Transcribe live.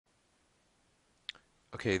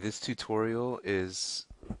Okay, this tutorial is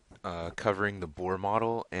covering the Bohr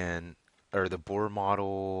model or the Bohr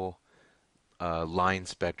model line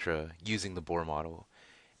spectra using the Bohr model.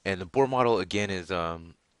 And the Bohr model again is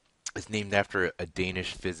named after a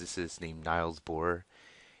Danish physicist named Niels Bohr,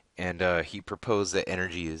 and he proposed that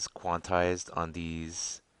energy is quantized on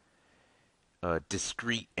these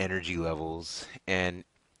discrete energy levels. And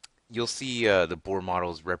you'll see the Bohr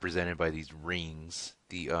model is represented by these rings,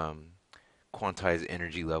 the quantized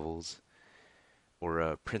energy levels,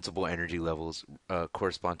 or principal energy levels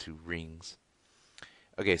correspond to rings.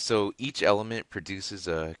 Okay, so each element produces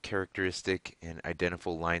a characteristic and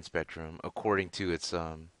identical line spectrum according to its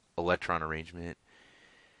electron arrangement.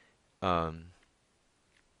 Um,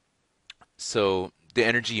 so the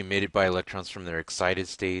energy emitted by electrons from their excited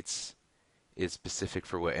states is specific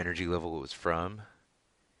for what energy level it was from.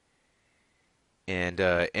 And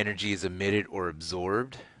energy is emitted or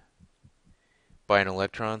absorbed by an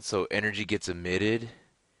electron. So energy gets emitted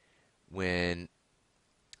when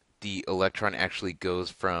the electron actually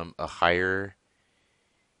goes from a higher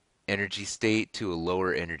energy state to a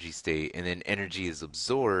lower energy state, and then energy is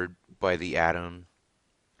absorbed by the atom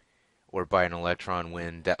or by an electron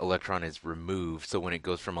when that electron is removed. So when it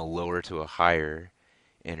goes from a lower to a higher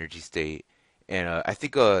energy state. And I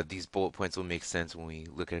think these bullet points will make sense when we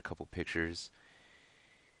look at a couple pictures.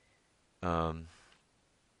 Um,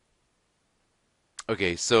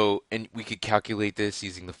 okay, so and we could calculate this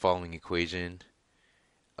using the following equation.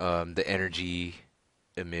 The energy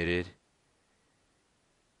emitted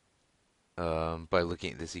by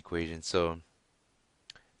looking at this equation.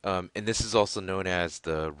 And this is also known as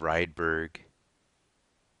the Rydberg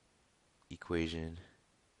equation.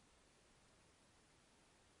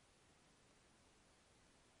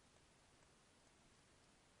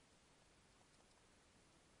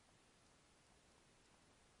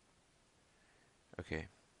 Okay,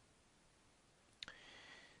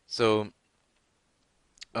 so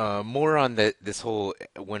more on this whole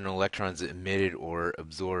when an electron is emitted or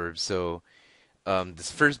absorbed. So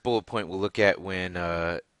this first bullet point we'll look at when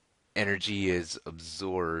energy is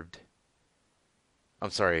absorbed.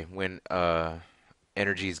 I'm sorry, when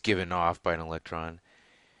energy is given off by an electron.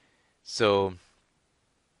 So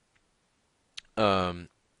um,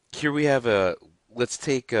 here we have let's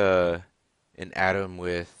take an atom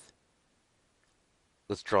with,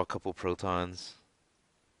 let's draw a couple protons.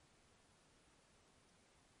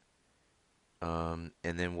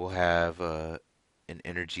 And then we'll have an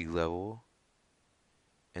energy level,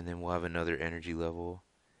 and then we'll have another energy level.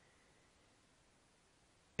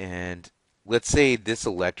 And let's say this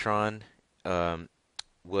electron um,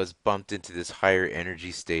 was bumped into this higher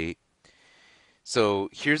energy state. So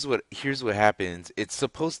here's what happens. It's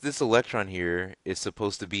supposed This electron here is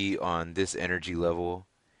supposed to be on this energy level,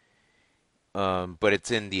 but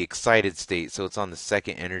it's in the excited state, so it's on the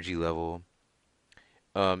second energy level.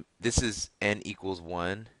 This is n equals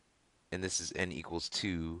 1, and this is n equals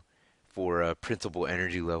 2 for principal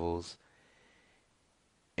energy levels.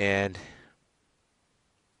 And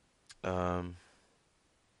um,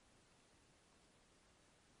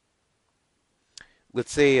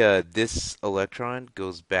 let's say this electron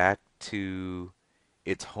goes back to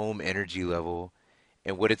its home energy level,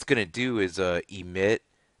 and what it's going to do is emit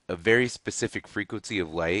a very specific frequency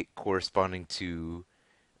of light corresponding to,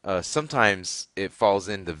 sometimes it falls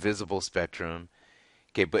in the visible spectrum.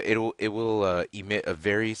 Okay, but it will emit a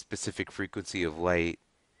very specific frequency of light.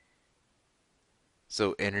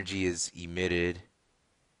 So energy is emitted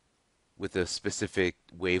with a specific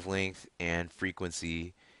wavelength and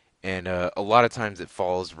frequency, and a lot of times it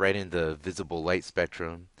falls right in the visible light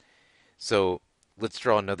spectrum. So let's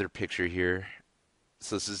draw another picture here.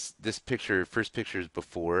 So this picture, first picture is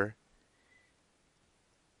before,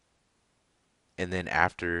 and then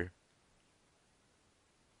after.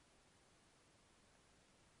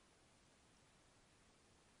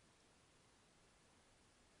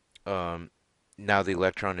 Um, Now the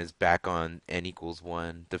electron is back on n equals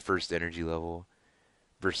 1, the first energy level,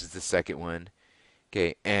 versus the second one.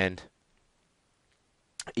 Okay, and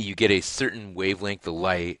you get a certain wavelength of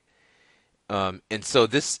light. And so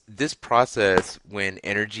this process, when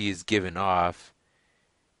energy is given off,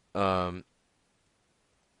 um,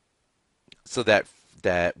 so that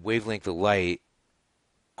wavelength of light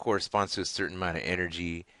corresponds to a certain amount of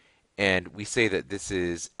energy, and we say that this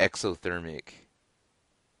is an exothermic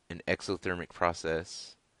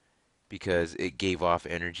process because it gave off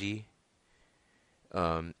energy.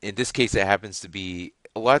 In this case, it happens to be,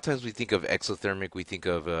 a lot of times we think of exothermic, we think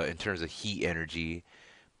of in terms of heat energy,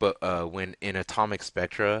 but when in atomic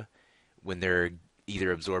spectra, when they're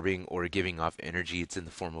either absorbing or giving off energy, it's in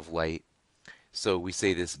the form of light. So we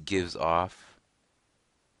say this gives off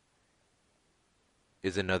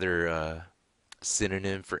is another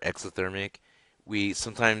synonym for exothermic. We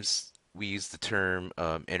sometimes we use the term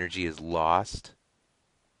energy is lost,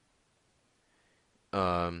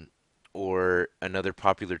 um, or another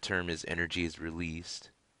popular term is energy is released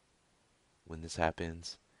when this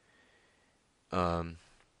happens. Um,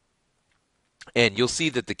 and you'll see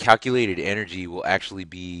that the calculated energy will actually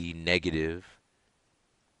be negative.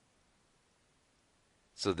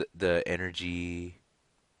 So the energy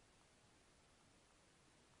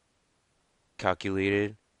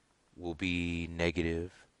calculated will be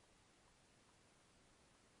negative.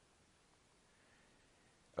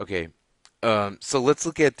 Okay. So let's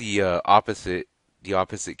look at the opposite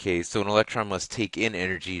case. So an electron must take in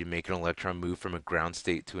energy to make an electron move from a ground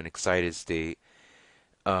state to an excited state.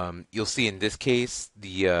 You'll see in this case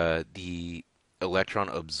the electron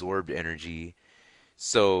absorbed energy.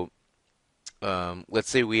 So let's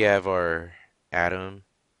say we have our atom.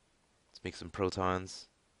 Let's make some protons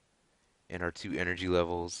and our two energy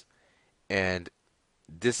levels. And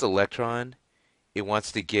this electron, it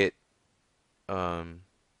wants to get um,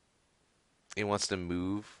 it wants to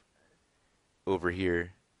move over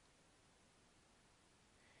here.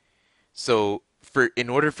 So for in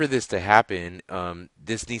order for this to happen,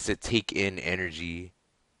 this needs to take in energy.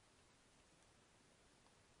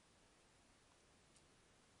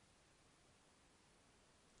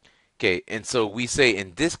 Okay, and so we say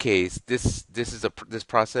in this case, this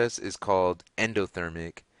process is called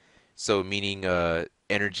endothermic. So meaning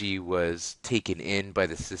energy was taken in by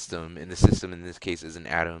the system, and the system in this case is an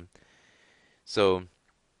atom. So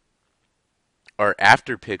our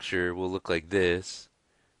after picture will look like this.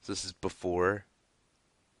 So this is before,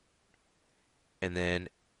 and then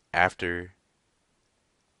after,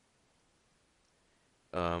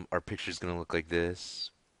 our picture is going to look like this.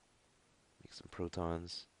 Make some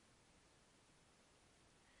protons.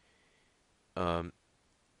 Um,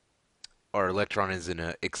 our electron is in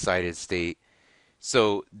an excited state.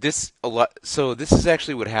 So this is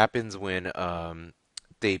actually what happens when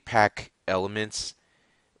they pack elements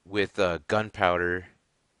with gunpowder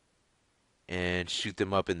and shoot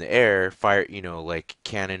them up in the air, fire, like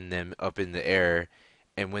cannon them up in the air.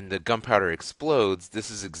 And when the gunpowder explodes,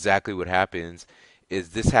 this is exactly what happens. Is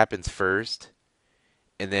this happens first,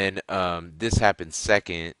 and then this happens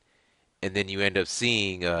second, and then you end up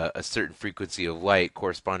seeing a certain frequency of light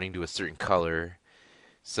corresponding to a certain color.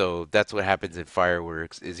 So that's what happens in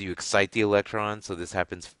fireworks is you excite the electron. So this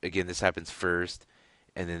happens again, this happens first,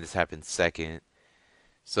 and then this happens second.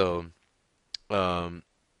 So um,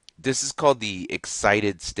 this is called the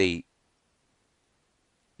excited state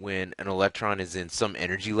when an electron is in some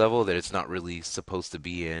energy level that it's not really supposed to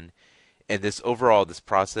be in. And this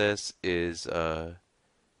process is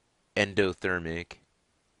endothermic,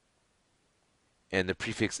 and the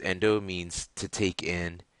prefix endo means to take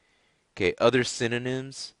in. Okay, other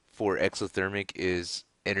synonyms for exothermic is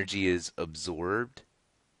energy is absorbed,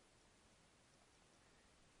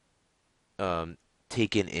 um,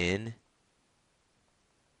 taken in,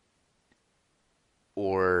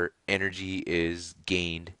 or energy is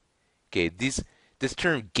gained. Okay, this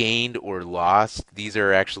term gained or lost, these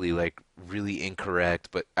are actually like really incorrect,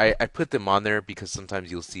 but I put them on there because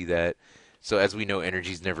sometimes you'll see that. So as we know,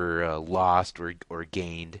 energy is never lost or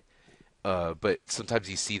gained, but sometimes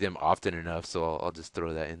you see them often enough, so I'll just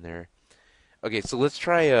throw that in there. Okay, so let's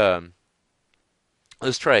try a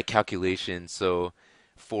calculation. So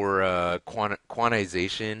for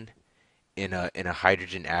quantization in a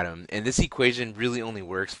hydrogen atom, and this equation really only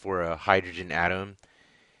works for a hydrogen atom.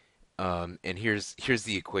 And here's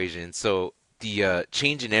the equation. So the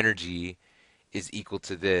change in energy is equal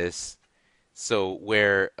to this. So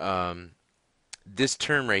where this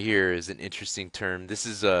term right here is an interesting term. This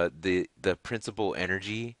is the principal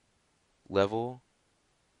energy level.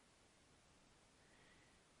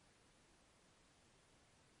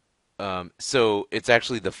 So it's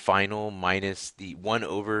actually the final minus the 1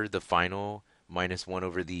 over the final minus 1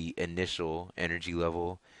 over the initial energy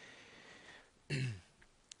level.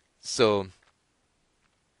 So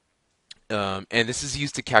and this is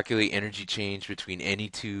used to calculate energy change between any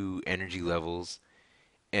two energy levels.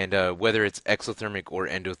 And whether it's exothermic or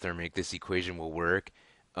endothermic, this equation will work.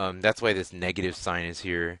 That's why this negative sign is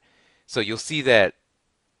here. So you'll see that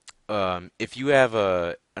if you have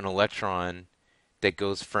an electron that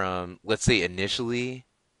goes from, let's say initially,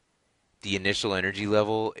 the initial energy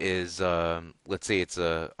level is, let's say it's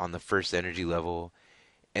on the first energy level,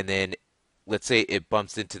 and then let's say it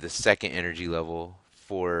bumps into the second energy level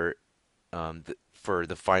for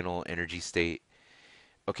the final energy state.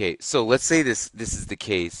 Okay, so let's say this is the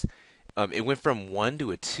case. It went from 1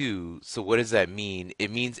 to a 2. So what does that mean?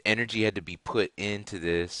 It means energy had to be put into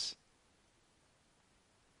this.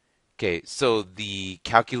 Okay, so the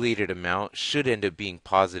calculated amount should end up being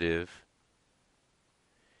positive.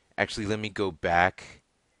 Actually, let me go back.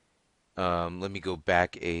 Let me go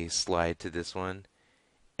back a slide to this one.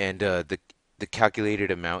 And the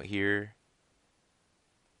calculated amount here,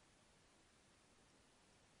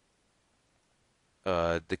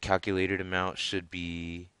 the calculated amount should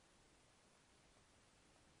be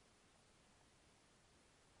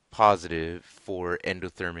positive for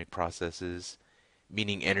endothermic processes,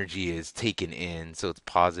 meaning energy is taken in, so it's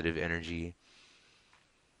positive energy.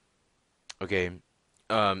 Okay.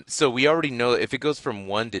 So we already know if it goes from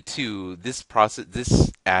 1 to 2, this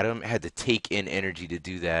atom had to take in energy to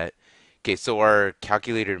do that. Okay, so our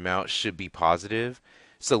calculated amount should be positive.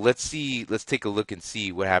 So let's take a look and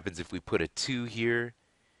see what happens if we put a 2 here.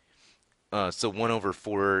 So 1 over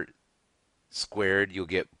 4 squared, you'll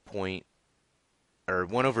get point, or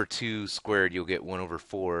 1 over 2 squared, you'll get 1 over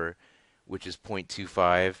 4, which is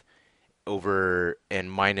 0.25 over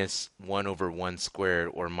and minus 1 over 1 squared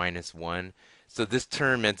or minus 1. So this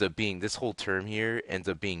term ends up being, this whole term here ends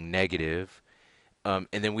up being negative. And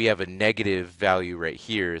then we have a negative value right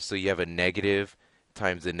here. So you have a negative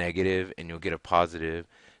times a negative and you'll get a positive.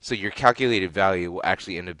 So your calculated value will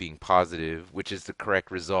actually end up being positive, which is the correct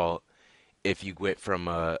result if you went from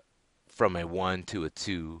a 1 to a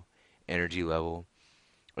 2 energy level.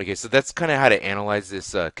 Okay, so that's kind of how to analyze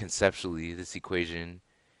this conceptually, this equation,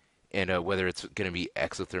 and whether it's going to be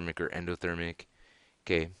exothermic or endothermic.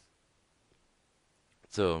 Okay,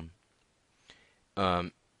 so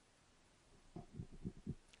um,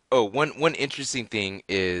 oh, one interesting thing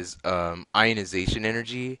is ionization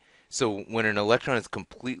energy. So when an electron is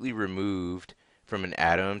completely removed from an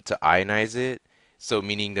atom to ionize it, so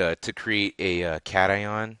meaning to create a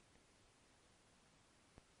cation,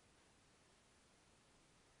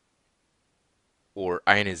 or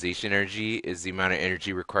ionization energy is the amount of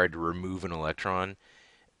energy required to remove an electron.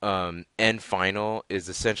 N final is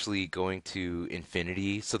essentially going to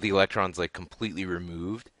infinity, so the electron's like completely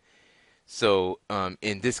removed. So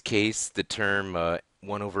in this case, the term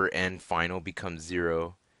 1 over n final becomes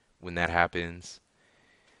 0 when that happens.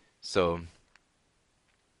 So,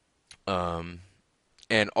 um,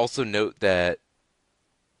 and also note that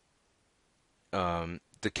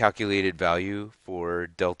the calculated value for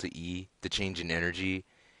delta E, the change in energy,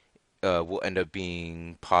 will end up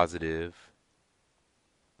being positive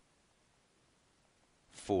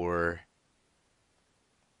for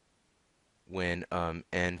when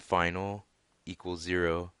n final equals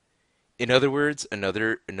 0. In other words,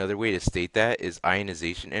 another way to state that is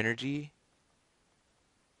ionization energy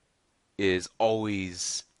is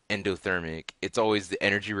always endothermic. It's always the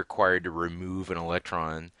energy required to remove an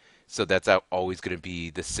electron. So that's always going to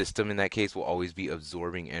be the system in that case will always be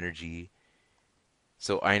absorbing energy.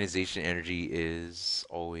 So ionization energy is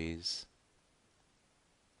always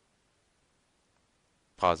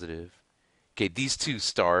positive. Okay, these two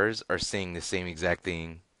stars are saying the same exact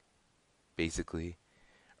thing, basically.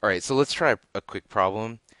 All right, so let's try a quick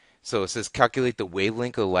problem. So it says calculate the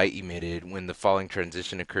wavelength of light emitted when the following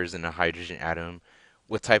transition occurs in a hydrogen atom.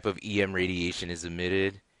 What type of EM radiation is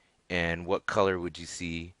emitted, and what color would you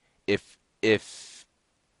see if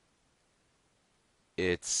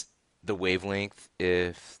it's the wavelength,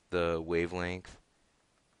 if the wavelength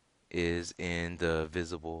is in the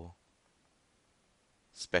visible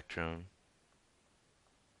spectrum?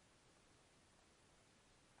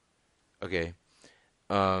 Okay.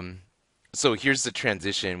 Um, so here's the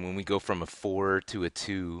transition when we go from a 4 to a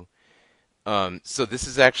 2. So this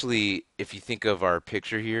is actually, if you think of our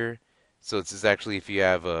picture here, so this is actually if you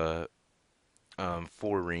have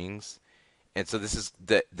four rings, and so this is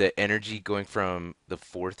the energy going from the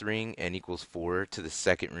fourth ring, n equals 4, to the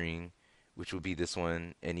second ring, which would be this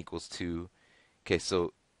one, n equals 2. Okay,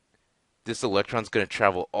 so this electron's going to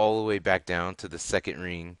travel all the way back down to the second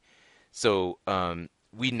ring. So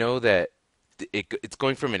we know that it's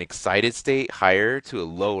going from an excited state higher to a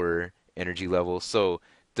lower energy level. So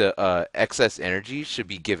the excess energy should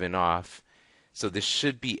be given off. So this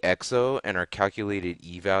should be exo, and our calculated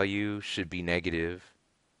E value should be negative.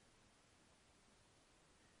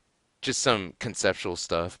 Just some conceptual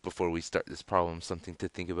stuff before we start this problem, something to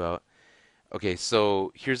think about. Okay,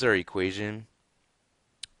 so here's our equation.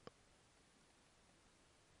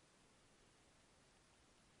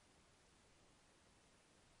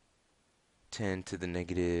 10 to the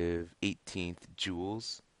negative 18th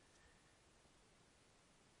joules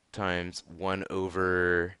times 1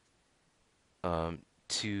 over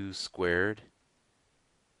 2 squared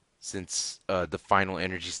since the final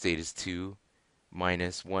energy state is 2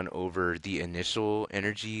 minus 1 over the initial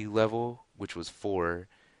energy level, which was 4.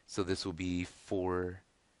 So this will be 4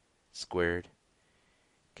 squared.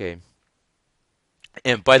 Okay.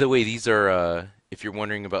 And by the way, these are, if you're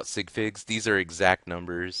wondering about sig figs, these are exact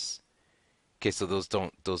numbers. Okay, so those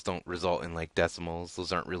don't result in like decimals.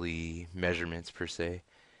 Those aren't really measurements per se.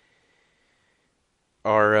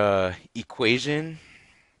 Our equation,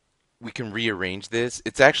 we can rearrange this.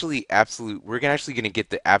 It's actually absolute. We're actually going to get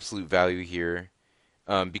the absolute value here,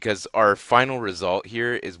 because our final result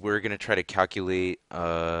here is we're going to try to calculate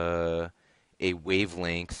a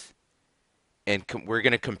wavelength, and we're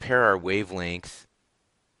going to compare our wavelength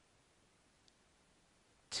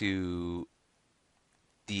to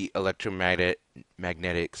the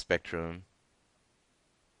electromagnetic spectrum.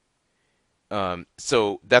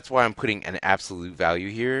 So that's why I'm putting an absolute value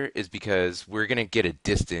here, is because we're going to get a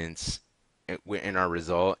distance in our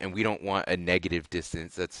result, and we don't want a negative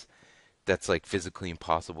distance. That's like physically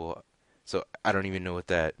impossible. So I don't even know what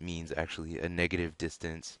that means actually, a negative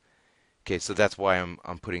distance. Okay, so that's why I'm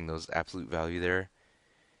putting those absolute value there.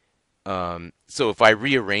 So if I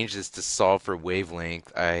rearrange this to solve for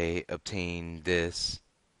wavelength, I obtain this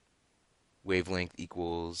wavelength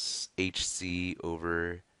equals hc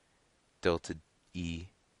over delta E.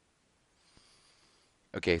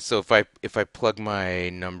 Okay, so if I plug my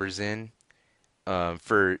numbers in,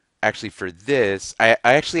 for this, I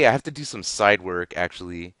have to do some side work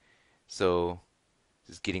actually. So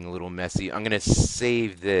this is getting a little messy. I'm gonna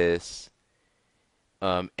save this,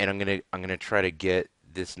 and I'm gonna try to get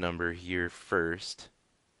this number here first.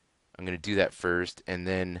 I'm gonna do that first, and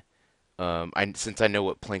then since I know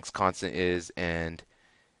what Planck's constant is, and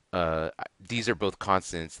these are both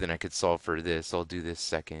constants, then I could solve for this. I'll do this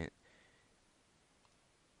second.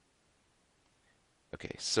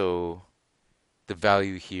 Okay, so the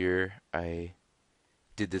value here, I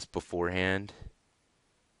did this beforehand,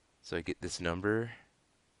 so I get this number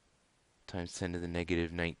times 10 to the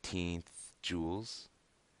negative 19th joules.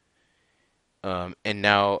 And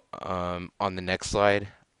now on the next slide,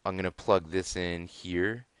 I'm going to plug this in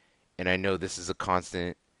here, and I know this is a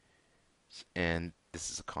constant, and this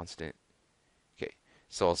is a constant. Okay,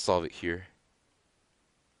 so I'll solve it here.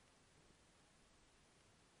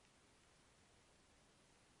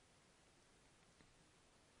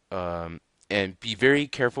 Um, and be very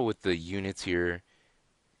careful with the units here,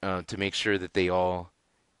 to make sure that they all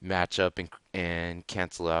match up and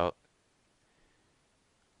cancel out.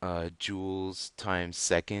 Joules times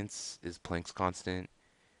seconds is Planck's constant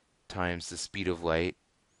times the speed of light.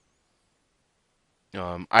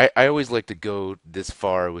 I always like to go this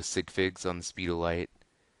far with sig figs on the speed of light.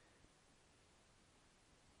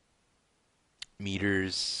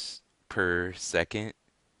 Meters per second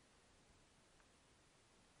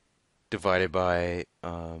divided by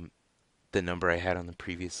the number I had on the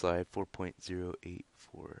previous slide, 4.084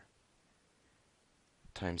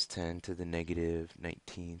 times 10 to the negative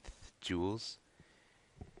 19th joules.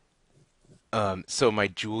 So my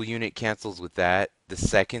joule unit cancels with that. The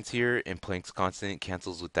seconds here in Planck's constant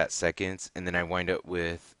cancels with that seconds, and then I wind up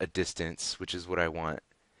with a distance, which is what I want.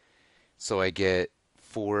 So I get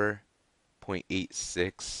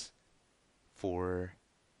 4.864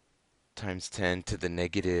 times 10 to the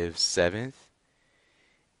negative 7th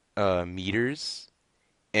meters.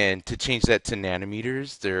 And to change that to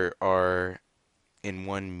nanometers, in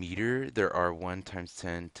 1 meter, there are 1 times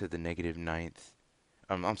 10 to the negative ninth.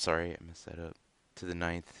 I'm sorry, I messed that up. To the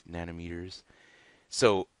ninth nanometers.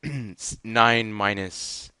 So 9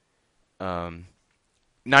 minus um,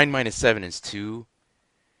 9 minus 7 is 2.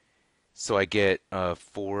 So I get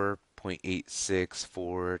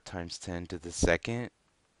 4.864 times 10 to the second,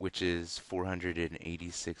 which is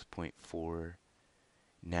 486.4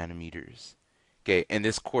 nanometers. Okay, and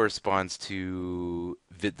this corresponds to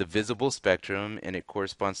the visible spectrum, and it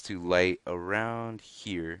corresponds to light around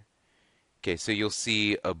here. Okay, so you'll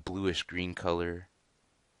see a bluish green color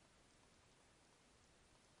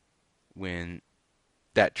when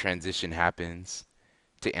that transition happens,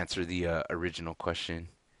 to answer the original question.